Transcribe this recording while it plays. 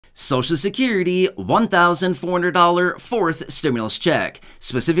Social Security $1,400 fourth stimulus check,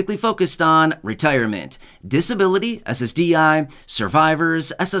 specifically focused on retirement, disability, SSDI,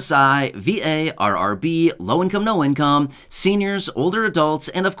 survivors, SSI, VA, RRB, low income, no income, seniors, older adults,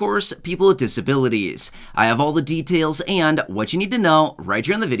 and of course, people with disabilities. I have all the details and what you need to know right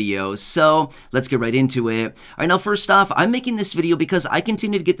here in the video, so let's get right into it. All right, now first off, I'm making this video because I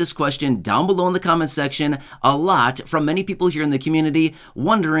continue to get this question down below in the comment section a lot from many people here in the community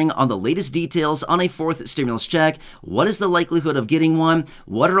wondering on the latest details on a fourth stimulus check. What is the likelihood of getting one?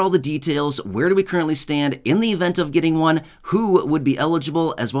 What are all the details? Where do we currently stand in the event of getting one? Who would be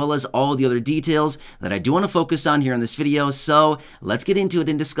eligible? As well as all the other details that I do want to focus on here in this video. So let's get into it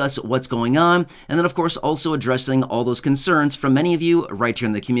and discuss what's going on. And then of course also addressing all those concerns from many of you right here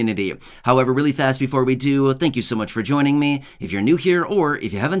in the community. However, really fast before we do, thank you so much for joining me. If you're new here or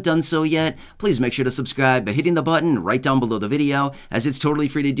if you haven't done so yet, please make sure to subscribe by hitting the button right down below the video, as it's totally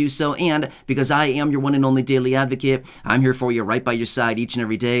free to do so. And because I am your one and only daily advocate, I'm here for you right by your side each and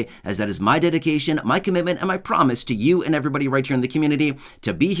every day, as that is my dedication, my commitment, and my promise to you and everybody right here in the community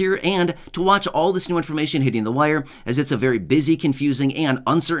to be here and to watch all this new information hitting the wire, as it's a very busy, confusing, and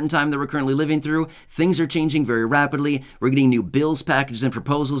uncertain time that we're currently living through. Things are changing very rapidly. We're getting new bills, packages, and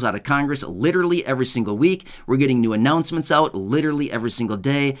proposals out of Congress literally every single week. We're getting new announcements out literally every single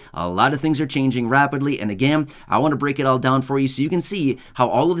day. A lot of things are changing rapidly, and again, I want to break it all down for you so you can see how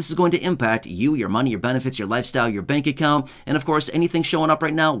all of this is going to impact you, your money, your benefits, your lifestyle, your bank account, and of course, anything showing up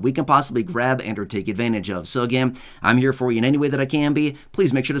right now we can possibly grab and or take advantage of. So again, I'm here for you in any way that I can be.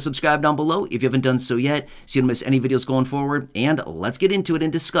 Please make sure to subscribe down below if you haven't done so yet, so you don't miss any videos going forward. And let's get into it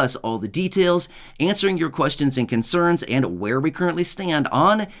and discuss all the details, answering your questions and concerns, and where we currently stand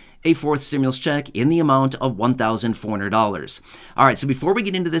on a fourth stimulus check in the amount of $1,400. All right, so before we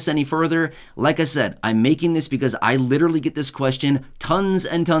get into this any further, like I said, I'm making this because I literally get this question tons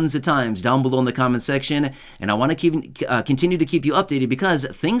and tons of times down below in the comment section, and I want to continue to keep you updated because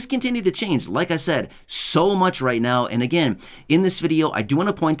things continue to change, like I said, so much right now. And again, in this video, I do want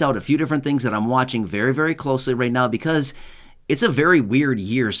to point out a few different things that I'm watching very, very closely right now, because it's a very weird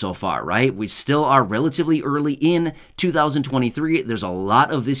year so far, right? We still are relatively early in 2023. There's a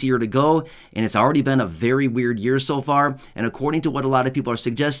lot of this year to go, and it's already been a very weird year so far. And according to what a lot of people are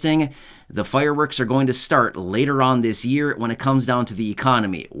suggesting, the fireworks are going to start later on this year when it comes down to the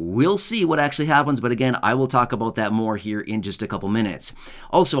economy. We'll see what actually happens, but again, I will talk about that more here in just a couple minutes.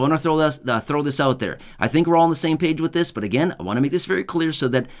 Also, I want to throw this out there. I think we're all on the same page with this, but again, I want to make this very clear so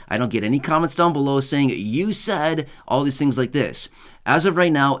that I don't get any comments down below saying you said all these things like this. As of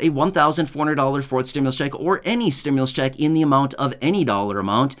right now, a $1,400 fourth stimulus check or any stimulus check in the amount of any dollar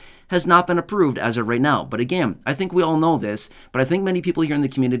amount has not been approved as of right now. But again, I think we all know this, but I think many people here in the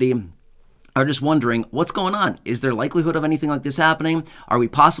community are just wondering what's going on. Is there likelihood of anything like this happening? Are we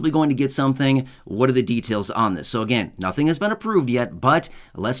possibly going to get something? What are the details on this? So again, nothing has been approved yet, but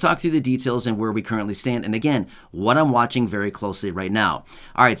let's talk through the details and where we currently stand. And again, what I'm watching very closely right now.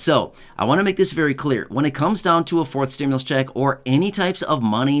 All right, so I want to make this very clear. When it comes down to a fourth stimulus check or any types of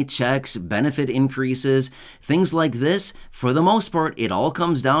money, checks, benefit increases, things like this, for the most part, it all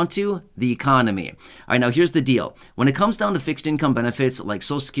comes down to the economy. All right, now here's the deal. When it comes down to fixed income benefits like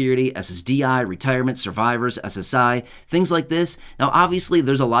Social Security, SSDI, retirement, survivors, SSI, things like this. Now, obviously,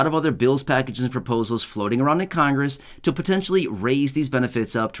 there's a lot of other bills, packages, and proposals floating around in Congress to potentially raise these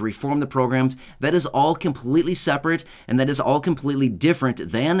benefits up, to reform the programs. That is all completely separate, and that is all completely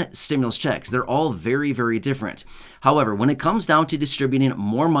different than stimulus checks. They're all very, very different. However, when it comes down to distributing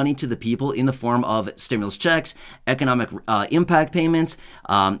more money to the people in the form of stimulus checks, economic impact payments,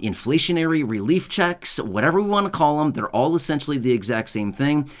 inflationary relief checks, whatever we want to call them, they're all essentially the exact same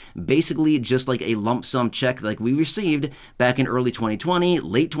thing. Basically, just like a lump sum check like we received back in early 2020,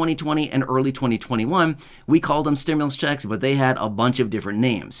 late 2020, and early 2021. We called them stimulus checks, but they had a bunch of different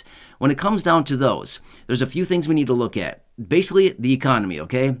names. When it comes down to those, there's a few things we need to look at. Basically, the economy,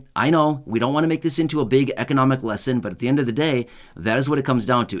 okay? I know we don't want to make this into a big economic lesson, but at the end of the day, that is what it comes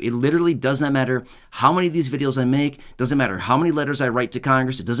down to. It literally does not matter how many of these videos I make, doesn't matter how many letters I write to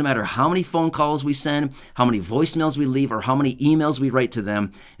Congress, it doesn't matter how many phone calls we send, how many voicemails we leave, or how many emails we write to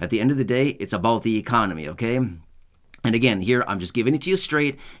them. At the end of the day, it's about the economy, okay? And again, here, I'm just giving it to you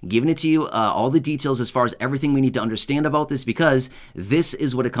straight, giving it to you all the details as far as everything we need to understand about this, because this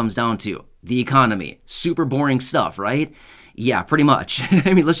is what it comes down to. The economy. Super boring stuff, right? Yeah, pretty much.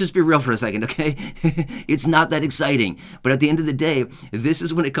 I mean, let's just be real for a second, okay? It's not that exciting. But at the end of the day, this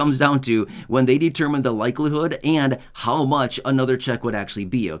is when it comes down to when they determine the likelihood and how much another check would actually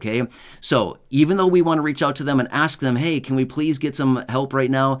be, okay? So even though we want to reach out to them and ask them, hey, can we please get some help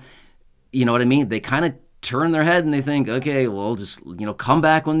right now? You know what I mean? They kind of turn their head and they think, okay, well, just, come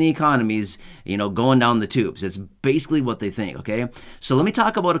back when the economy's, going down the tubes. It's basically what they think, okay? So let me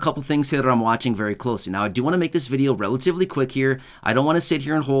talk about a couple things here that I'm watching very closely. Now, I do want to make this video relatively quick here. I don't want to sit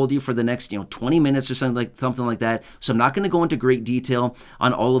here and hold you for the next, 20 minutes or something like that. So I'm not going to go into great detail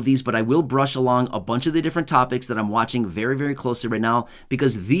on all of these, but I will brush along a bunch of the different topics that I'm watching very, very closely right now,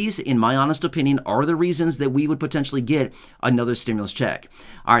 because these, in my honest opinion, are the reasons that we would potentially get another stimulus check.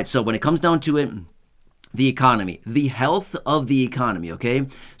 All right, so when it comes down to it, the economy, the health of the economy, okay?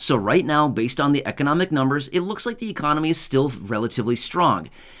 So right now, based on the economic numbers, it looks like the economy is still relatively strong.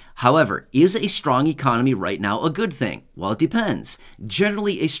 However, is a strong economy right now a good thing? Well, it depends.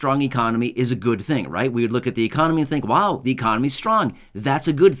 Generally, a strong economy is a good thing, right? We would look at the economy and think, wow, the economy's strong. That's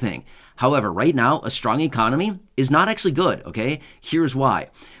a good thing. However, right now, a strong economy is not actually good, okay? Here's why.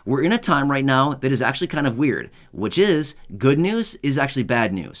 We're in a time right now that is actually kind of weird, which is good news is actually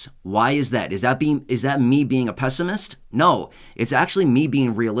bad news. Why is that? Is that me being a pessimist? No, it's actually me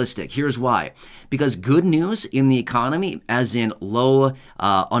being realistic. Here's why. Because good news in the economy, as in low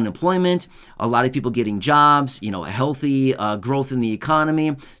unemployment, a lot of people getting jobs, healthy growth in the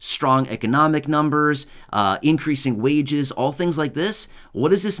economy, strong economic numbers, increasing wages, all things like this.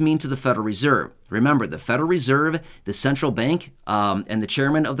 What does this mean to the Federal Reserve? Remember, the Federal Reserve, the central bank, and the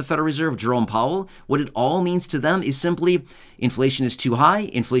chairman of the Federal Reserve, Jerome Powell, what it all means to them is simply inflation is too high.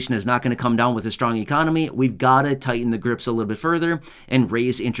 Inflation is not going to come down with a strong economy. We've got to tighten the grips a little bit further and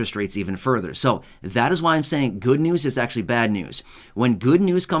raise interest rates even further. So that is why I'm saying good news is actually bad news. When good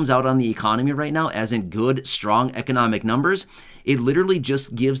news comes out on the economy right now, as in good, strong economic numbers, it literally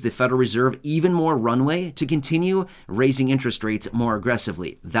just gives the Federal Reserve even more runway to continue raising interest rates more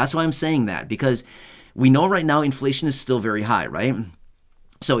aggressively. That's why I'm saying that, because we know right now inflation is still very high, right?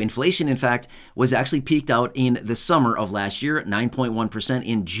 So inflation, in fact, was actually peaked out in the summer of last year, 9.1%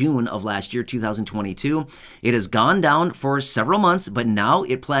 in June of last year, 2022. It has gone down for several months, but now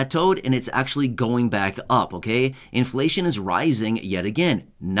it plateaued and it's actually going back up, okay? Inflation is rising yet again.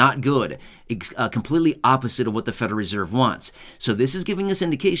 Not good. Completely opposite of what the Federal Reserve wants. So this is giving us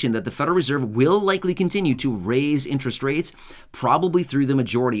indication that the Federal Reserve will likely continue to raise interest rates probably through the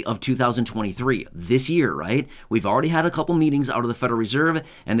majority of 2023, this year, right? We've already had a couple meetings out of the Federal Reserve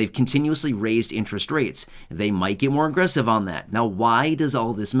and they've continuously raised interest rates. They might get more aggressive on that. Now, why does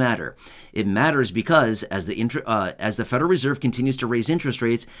all this matter? It matters because as the Federal Reserve continues to raise interest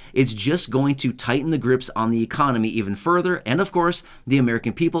rates, it's just going to tighten the grips on the economy even further, and of course, the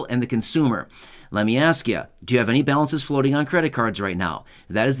American people and the consumer. Let me ask you, do you have any balances floating on credit cards right now?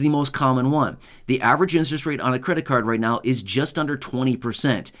 That is the most common one. The average interest rate on a credit card right now is just under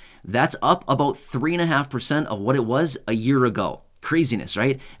 20%. That's up about 3.5% of what it was a year ago. Craziness,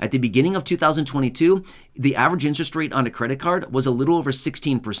 right? At the beginning of 2022, the average interest rate on a credit card was a little over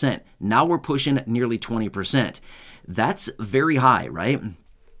 16%. Now we're pushing nearly 20%. That's very high, right?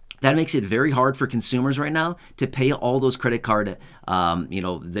 That makes it very hard for consumers right now to pay all those credit card,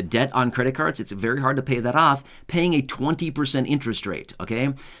 the debt on credit cards. It's very hard to pay that off, paying a 20% interest rate,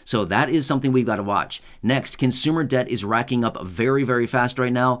 okay? So that is something we've got to watch. Next, consumer debt is racking up very, very fast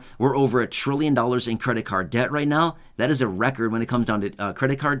right now. We're over $1 trillion in credit card debt right now. That is a record when it comes down to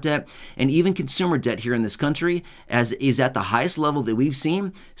credit card debt. And even consumer debt here in this country is at the highest level that we've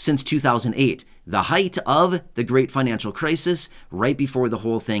seen since 2008. The height of the great financial crisis, right before the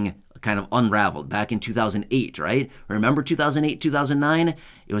whole thing kind of unraveled back in 2008, right? Remember 2008, 2009?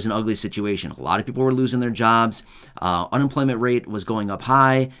 It was an ugly situation. A lot of people were losing their jobs. Unemployment rate was going up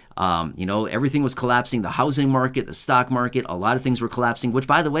high. Everything was collapsing. The housing market, the stock market, a lot of things were collapsing, which,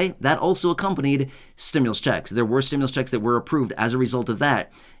 by the way, that also accompanied stimulus checks. There were stimulus checks that were approved as a result of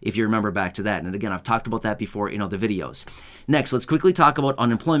that, if you remember back to that. And again, I've talked about that before in other videos. Next, let's quickly talk about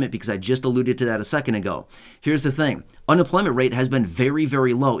unemployment because I just alluded to that a second ago. Here's the thing. Unemployment rate has been very,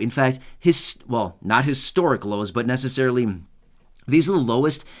 very low. In fact, not historic lows, but necessarily these are the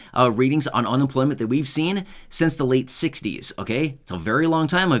lowest readings on unemployment that we've seen since the late 60s, okay? It's a very long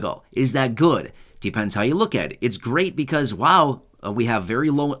time ago. Is that good? Depends how you look at it. It's great because, wow, we have very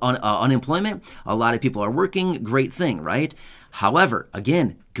low unemployment. A lot of people are working. Great thing, right? However,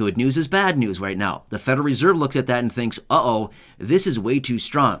 again, good news is bad news right now. The Federal Reserve looks at that and thinks, uh-oh, this is way too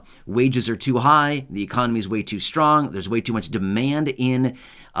strong. Wages are too high. The economy is way too strong. There's way too much demand in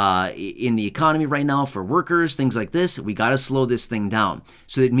the economy right now for workers, things like this. We got to slow this thing down.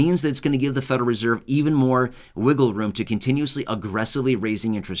 So it means that it's going to give the Federal Reserve even more wiggle room to continuously aggressively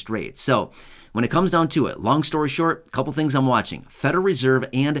raising interest rates. So when it comes down to it, long story short, a couple things I'm watching. Federal Reserve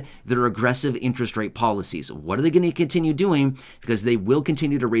and their aggressive interest rate policies. What are they going to continue doing? Because they will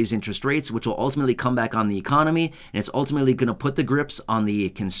continue to raise interest rates, which will ultimately come back on the economy, and it's ultimately going to put the grips on the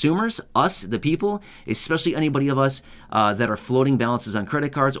consumers, us, the people, especially anybody of us that are floating balances on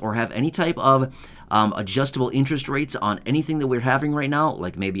credit cards or have any type of adjustable interest rates on anything that we're having right now,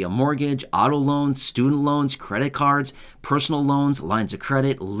 like maybe a mortgage, auto loans, student loans, credit cards, personal loans, lines of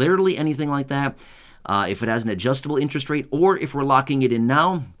credit, literally anything like that. If it has an adjustable interest rate, or if we're locking it in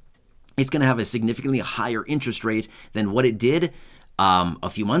now, it's going to have a significantly higher interest rate than what it did a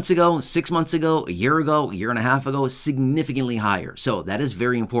few months ago, 6 months ago, a year and a half ago, significantly higher. So that is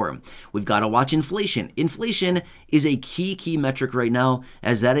very important. We've got to watch inflation. Inflation is a key metric right now,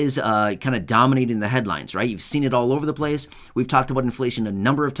 as that is kind of dominating the headlines, right? You've seen it all over the place. We've talked about inflation a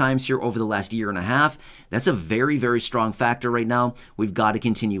number of times here over the last year and a half. That's a very strong factor right now. We've got to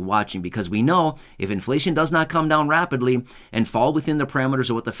continue watching, because we know if inflation does not come down rapidly and fall within the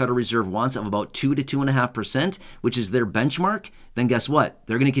parameters of what the Federal Reserve wants of about 2 to 2.5%, which is their benchmark, then guess what?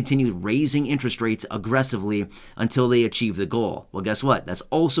 They're going to continue raising interest rates aggressively until they achieve the goal. Well, guess what? That's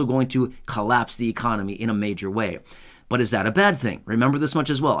also going to collapse the economy in a major way. But is that a bad thing? Remember this much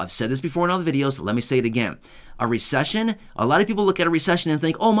as well. I've said this before in other videos. Let me say it again. A recession, a lot of people look at a recession and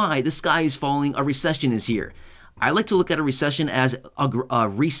think, oh my, the sky is falling, a recession is here. I like to look at a recession as a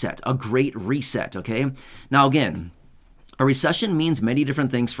reset, a great reset, okay? Now again, a recession means many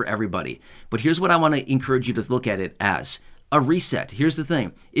different things for everybody. But here's what I want to encourage you to look at it as. A reset. Here's the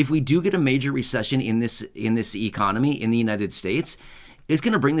thing. If we do get a major recession in this economy in the United States, it's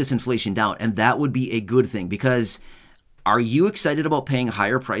going to bring this inflation down, and that would be a good thing, because are you excited about paying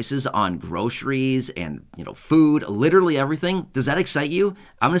higher prices on groceries and, food, literally everything? Does that excite you?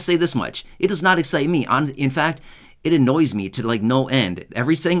 I'm going to say this much. It does not excite me. In fact, it annoys me to no end.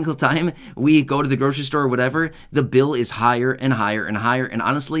 Every single time we go to the grocery store or whatever, the bill is higher and higher and higher. And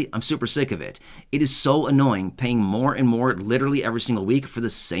honestly, I'm super sick of it. It is so annoying paying more and more literally every single week for the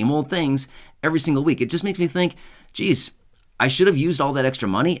same old things every single week. It just makes me think, geez, I should have used all that extra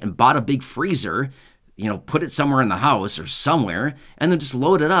money and bought a big freezer, put it somewhere in the house or somewhere, and then just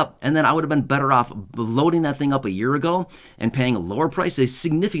load it up. And then I would have been better off loading that thing up a year ago and paying lower prices,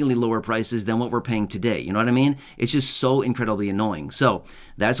 significantly lower prices than what we're paying today. You know what I mean? It's just so incredibly annoying. So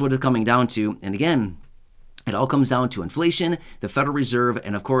that's what it's coming down to. And again, it all comes down to inflation, the Federal Reserve,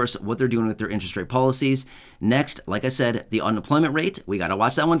 and of course, what they're doing with their interest rate policies. Next, like I said, the unemployment rate, we got to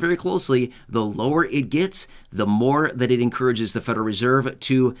watch that one very closely. The lower it gets, the more that it encourages the Federal Reserve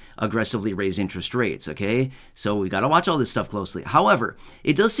to aggressively raise interest rates, okay? So we got to watch all this stuff closely. However,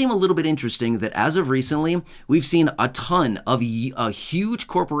 it does seem a little bit interesting that as of recently, we've seen a ton of huge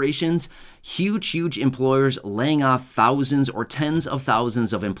corporations, huge employers laying off thousands or tens of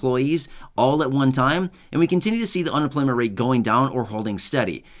thousands of employees all at one time, and we continue to see the unemployment rate going down or holding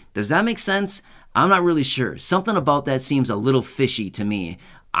steady. Does that make sense? I'm not really sure. Something about that seems a little fishy to me.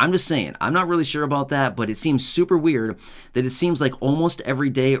 I'm just saying, I'm not really sure about that, but it seems super weird that it seems like almost every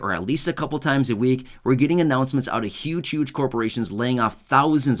day, or at least a couple times a week, we're getting announcements out of huge corporations laying off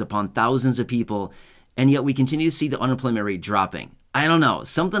thousands upon thousands of people, and yet we continue to see the unemployment rate dropping. I don't know.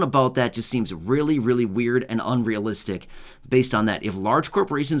 Something about that just seems really weird and unrealistic based on that. If large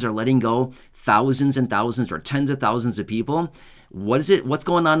corporations are letting go thousands and thousands or tens of thousands of people, what's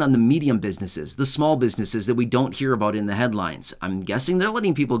going on the medium businesses, the small businesses that we don't hear about in the headlines? I'm guessing they're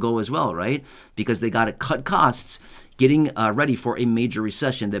letting people go as well, right? Because they got to cut costs getting ready for a major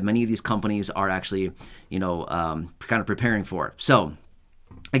recession that many of these companies are actually, kind of preparing for. So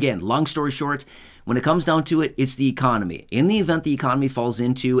again, long story short, when it comes down to it, it's the economy. In the event the economy falls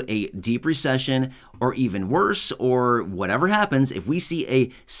into a deep recession, or even worse, or whatever happens, if we see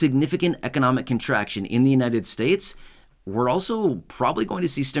a significant economic contraction in the United States, we're also probably going to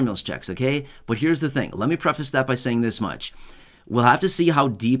see stimulus checks, okay? But here's the thing. Let me preface that by saying this much. We'll have to see how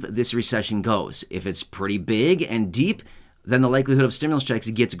deep this recession goes. If it's pretty big and deep, then the likelihood of stimulus checks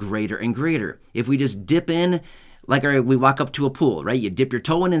gets greater and greater. If we just dip in, like we walk up to a pool, right? You dip your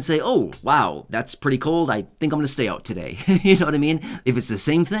toe in and say, oh, wow, that's pretty cold. I think I'm going to stay out today. You know what I mean? If it's the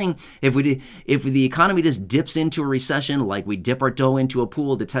same thing, if the economy just dips into a recession, like we dip our toe into a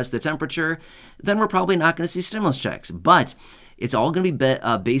pool to test the temperature, then we're probably not going to see stimulus checks. But it's all going to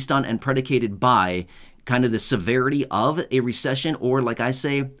be based on and predicated by kind of the severity of a recession, or like I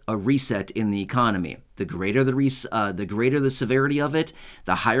say, a reset in the economy. The greater the severity of it,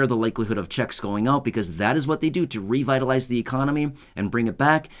 the higher the likelihood of checks going out, because that is what they do to revitalize the economy and bring it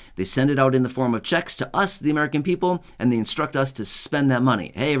back. They send it out in the form of checks to us, the American people, and they instruct us to spend that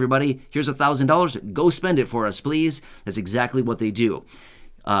money. Hey, everybody, here's $1,000. Go spend it for us, please. That's exactly what they do.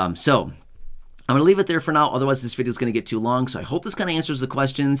 So I'm going to leave it there for now, otherwise this video is going to get too long, so I hope this kind of answers the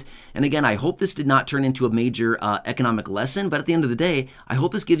questions. And again, I hope this did not turn into a major economic lesson, but at the end of the day, I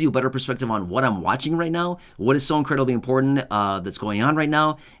hope this gives you a better perspective on what I'm watching right now, what is so incredibly important that's going on right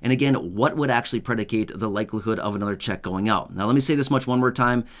now, and again, what would actually predicate the likelihood of another check going out. Now, let me say this much one more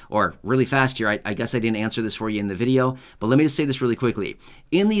time, or really fast here. I guess I didn't answer this for you in the video, but let me just say this really quickly.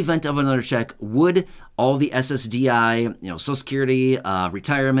 In the event of another check, would all the SSDI, Social Security,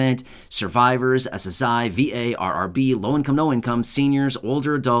 retirement, survivors, SSI, VA, RRB, low income, no income, seniors,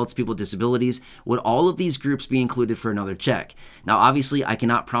 older adults, people with disabilities, would all of these groups be included for another check? Now, obviously, I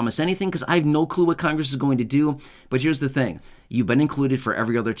cannot promise anything because I have no clue what Congress is going to do, but here's the thing. You've been included for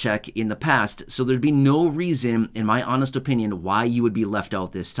every other check in the past, so there'd be no reason, in my honest opinion, why you would be left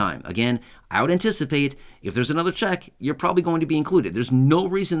out this time. Again, I would anticipate if there's another check, you're probably going to be included. There's no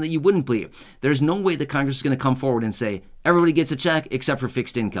reason that you wouldn't be. There's no way that Congress is going to come forward and say, everybody gets a check except for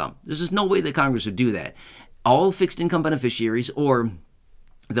fixed income. There's just no way that Congress would do that. All fixed income beneficiaries, or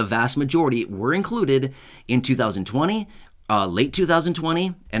the vast majority, were included in 2020, late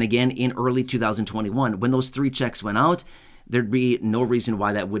 2020, and again in early 2021. When those 3 checks went out, there'd be no reason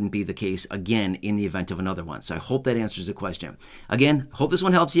why that wouldn't be the case again in the event of another one. So I hope that answers the question. Again, hope this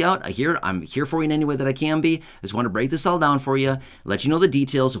one helps you out. I'm here for you in any way that I can be. I just want to break this all down for you, let you know the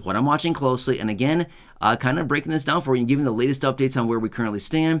details of what I'm watching closely, and again, kind of breaking this down for you and giving the latest updates on where we currently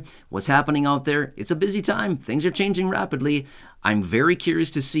stand, what's happening out there. It's a busy time. Things are changing rapidly. I'm very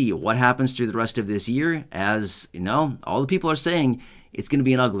curious to see what happens through the rest of this year. As all the people are saying, it's going to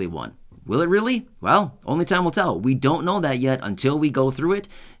be an ugly one. Will it really? Well, only time will tell. We don't know that yet until we go through it,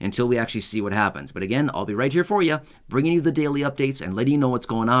 until we actually see what happens. But again, I'll be right here for you, bringing you the daily updates and letting you know what's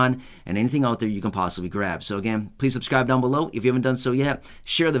going on and anything out there you can possibly grab. So again, please subscribe down below if you haven't done so yet.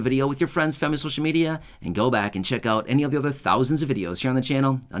 Share the video with your friends, family, social media, and go back and check out any of the other thousands of videos here on the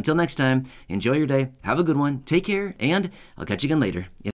channel. Until next time, enjoy your day, have a good one, take care, and I'll catch you again later.